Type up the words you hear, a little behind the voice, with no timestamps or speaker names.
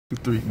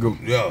3, go.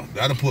 Yeah,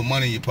 that'll put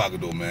money in your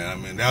pocket though, man. I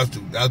mean, that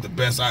was the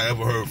best I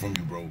ever heard from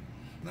you, bro.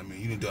 I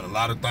mean, you done a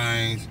lot of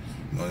things.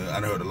 You know, I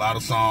done heard a lot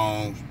of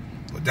songs,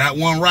 but that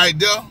one right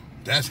there,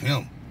 that's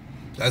him.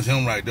 That's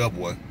him right there,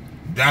 boy.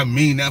 I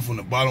mean that from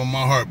the bottom of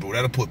my heart, bro.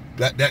 That'll put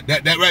that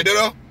right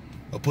there.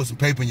 I'll put some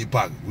paper in your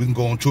pocket. We can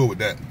go on tour with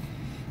that.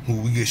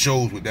 We get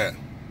shows with that.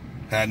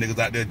 Had niggas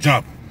out there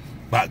jumping.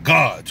 By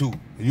God, too.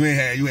 You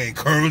ain't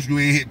cursed. You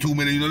ain't hit too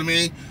many. You know what I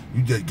mean?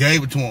 You just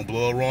gave it to them,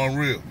 blood raw and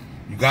real.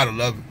 You gotta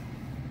love it.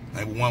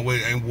 Ain't one way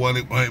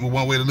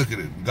to look at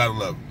it. You gotta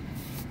love it.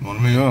 You know what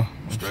I mean? Yeah.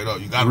 Straight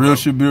up. You gotta real love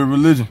should be a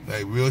religion.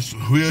 Hey, real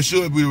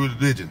should be a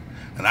religion.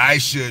 And I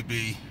should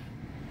be.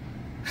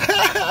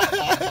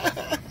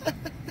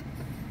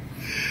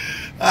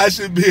 I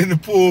should be in the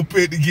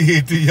pulpit to get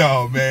it to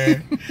y'all,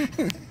 man.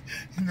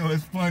 You know,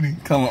 it's funny.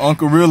 Call him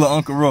Uncle Real or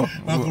Uncle Raw?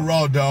 Uncle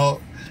Raw,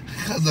 dog.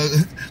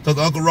 Because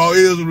Uncle Raw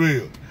is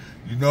real.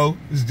 You know?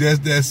 It's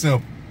just that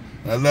simple.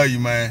 I love you,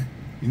 man.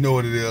 You know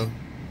what it is.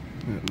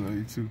 Yeah, I love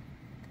you too.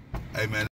 Hey, man.